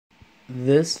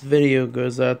This video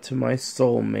goes out to my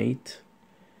soulmate.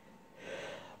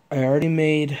 I already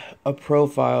made a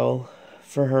profile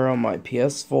for her on my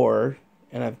PS4,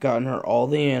 and I've gotten her all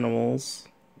the animals.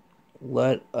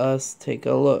 Let us take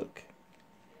a look.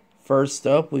 First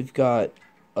up, we've got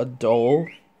a dhole.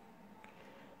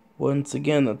 Once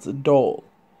again, that's a dhole.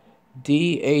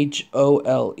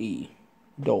 D-H-O-L-E.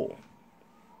 Dhole.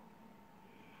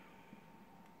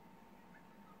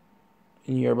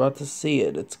 And you're about to see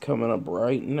it. It's coming up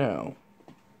right now.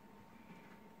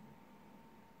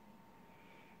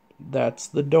 That's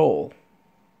the dhole.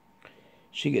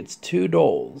 She gets two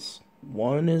dholes.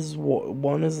 One is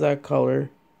that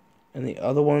color, and the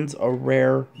other one's a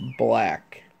rare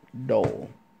black dhole.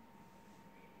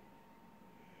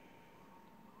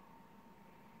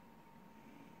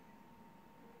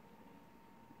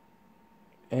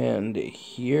 And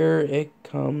here it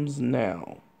comes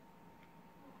now.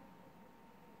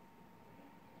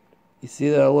 You see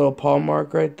that little paw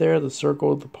mark right there? The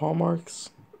circle with the paw marks?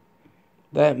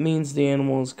 That means the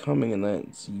animal is coming, and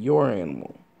that's your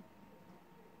animal.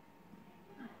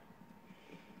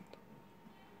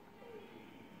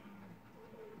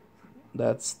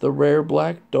 That's the rare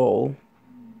black dhole.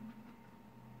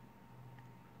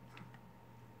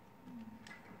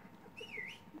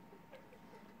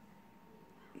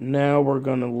 Now we're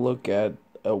going to look at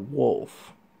a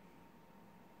wolf.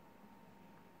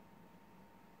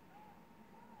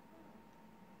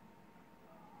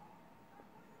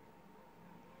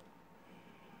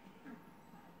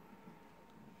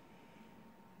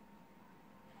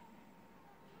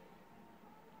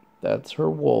 That's her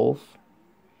wolf.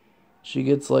 She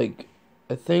gets like,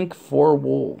 I think 4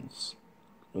 wolves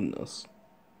in this.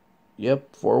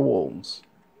 Yep, 4 wolves.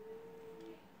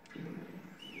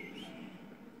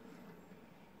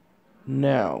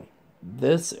 Now,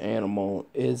 this animal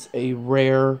is a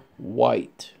rare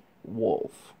white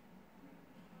wolf.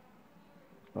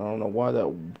 I don't know why that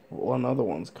one other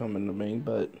one's coming to me,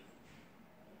 but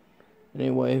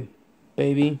anyway,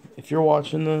 baby, if you're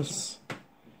watching this,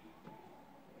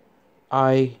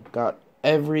 I got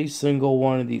every single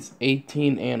one of these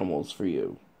 18 animals for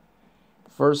you.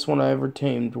 First one I ever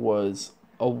tamed was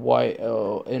a white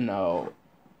owl.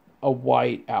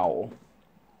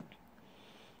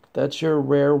 That's your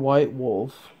rare white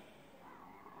wolf.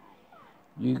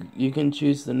 You can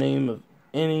choose the name of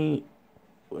any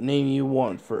name you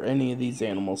want for any of these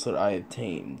animals that I have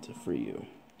tamed for you.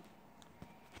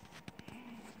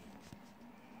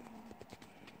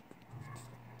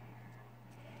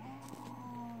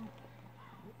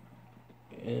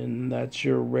 And that's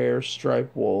your rare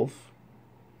striped wolf.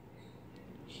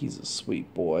 He's a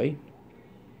sweet boy.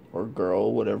 Or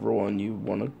girl, whatever one you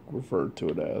want to refer to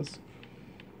it as.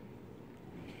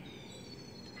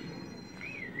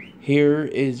 Here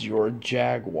is your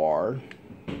jaguar.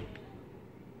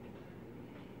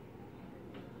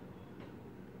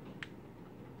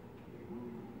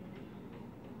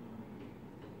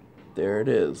 There it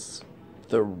is.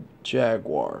 The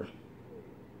jaguar.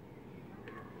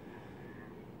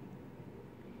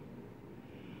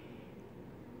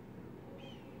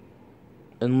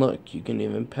 And look, you can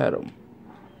even pet them.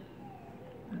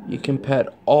 You can pet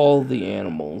all the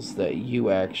animals that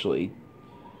you actually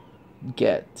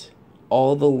get.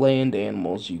 All the land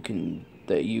animals you can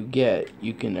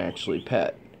actually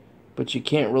pet. But you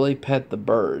can't really pet the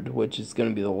bird, which is going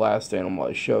to be the last animal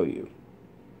I show you.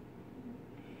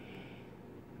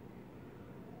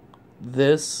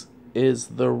 This is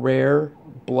the rare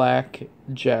black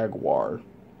jaguar.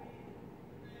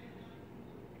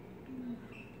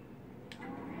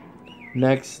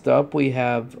 Next up, we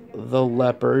have the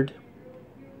leopard.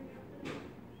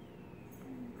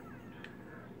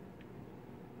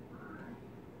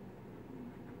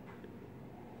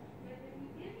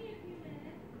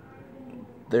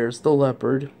 There's the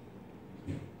leopard.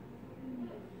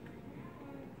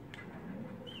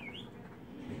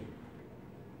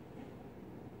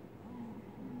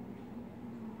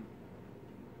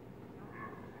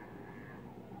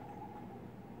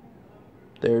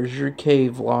 There's your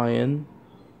cave lion.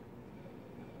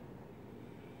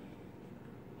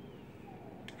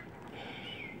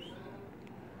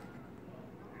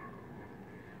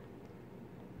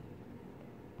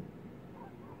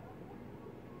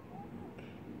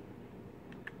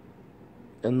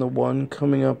 And the one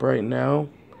coming up right now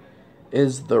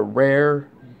is the rare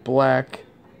black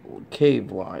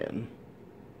cave lion.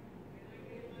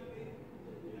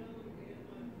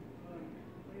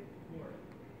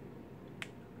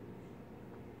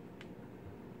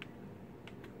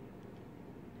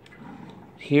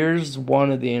 Here's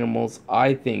one of the animals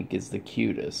I think is the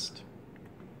cutest.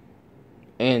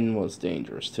 And most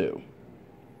dangerous too.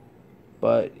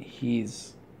 but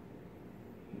he's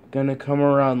gonna come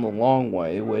around the long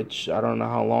way, which I don't know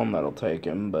how long that'll take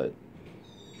him, but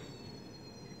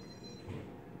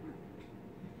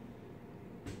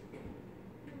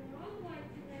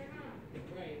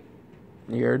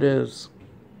here it is.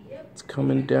 It's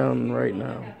coming down right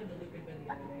now.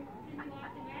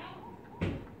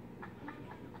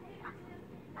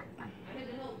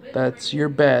 That's your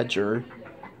badger.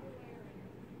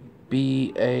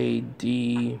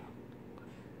 BADGER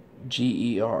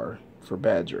for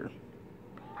badger.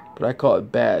 But I call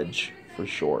it badge for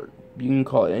short. You can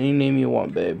call it any name you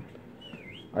want, babe.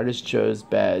 I just chose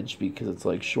badge because it's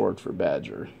like short for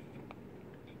badger.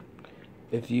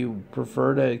 If you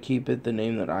prefer to keep it the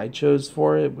name that I chose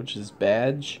for it, which is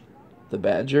badge, the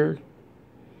badger,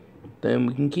 then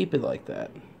we can keep it like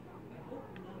that.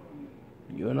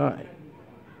 You and I.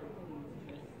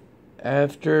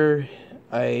 After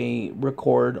I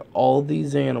record all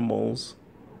these animals,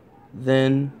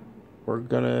 then I'm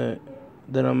gonna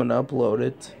upload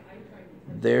it.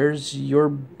 There's your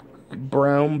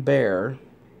brown bear.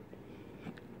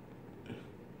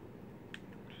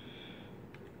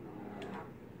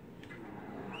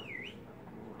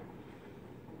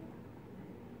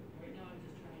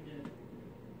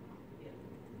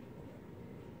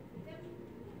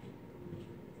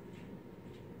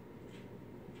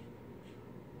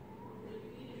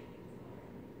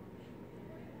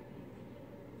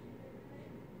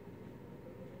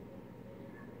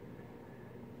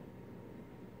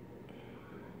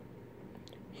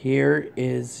 Here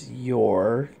is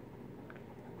your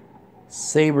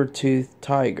saber-toothed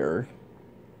tiger.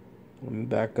 Let me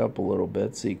back up a little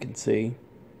bit so you can see.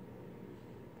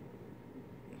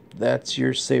 That's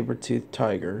your saber-toothed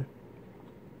tiger.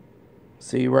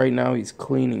 See, right now he's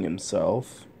cleaning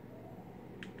himself.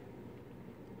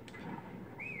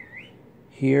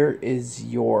 Here is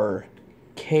your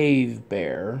cave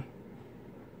bear.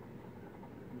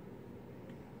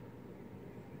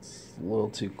 It's a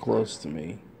little too close to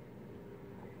me.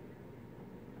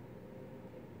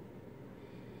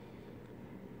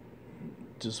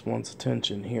 Just wants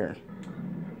attention here.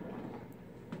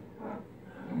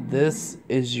 This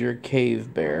is your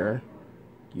cave bear.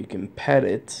 You can pet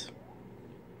it.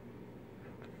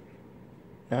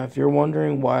 Now, if you're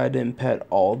wondering why I didn't pet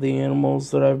all the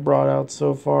animals that I've brought out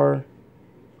so far,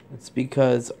 it's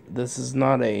because this is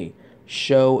not a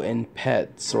show and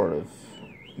pet sort of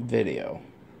video.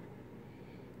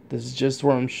 This is just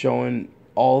where I'm showing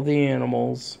all the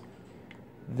animals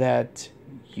that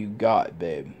you got,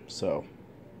 babe. So,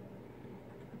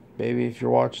 baby, if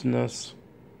you're watching this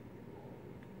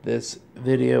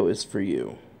video is for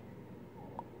you.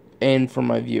 And for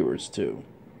my viewers, too.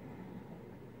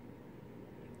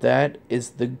 That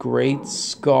is the Great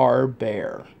Scar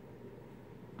Bear.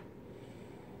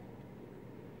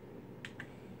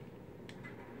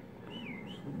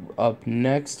 Up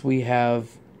next, we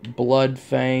have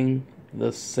Bloodfang,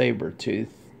 the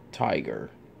saber-toothed tiger.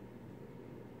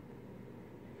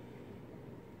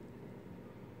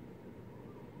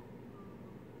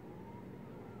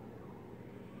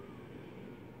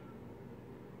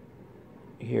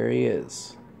 Here he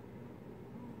is.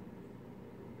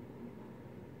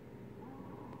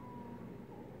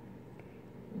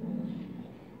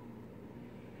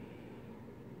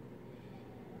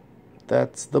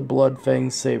 That's the Bloodfang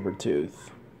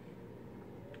Sabertooth.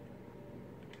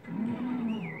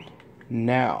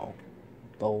 Now,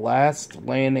 the last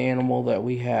land animal that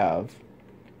we have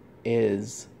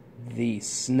is the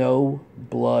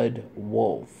Snowblood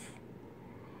Wolf.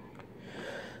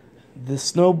 The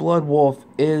Snowblood Wolf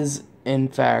is, in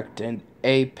fact, an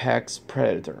apex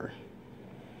predator.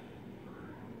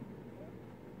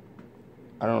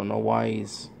 I don't know why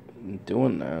he's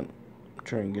doing that.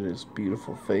 Trying to get his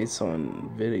beautiful face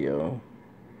on video.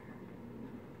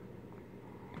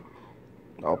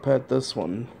 I'll pet this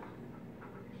one.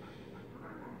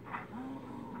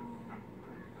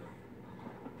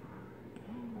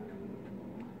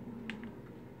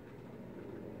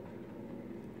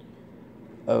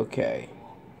 Okay,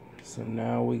 so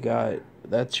now we got,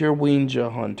 that's your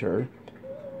Wenja hunter.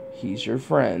 He's your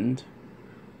friend.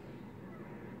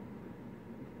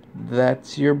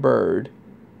 That's your bird.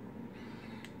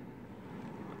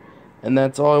 And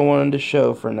that's all I wanted to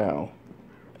show for now.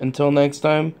 Until next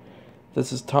time,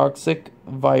 this is Toxic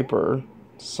Viper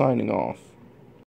signing off.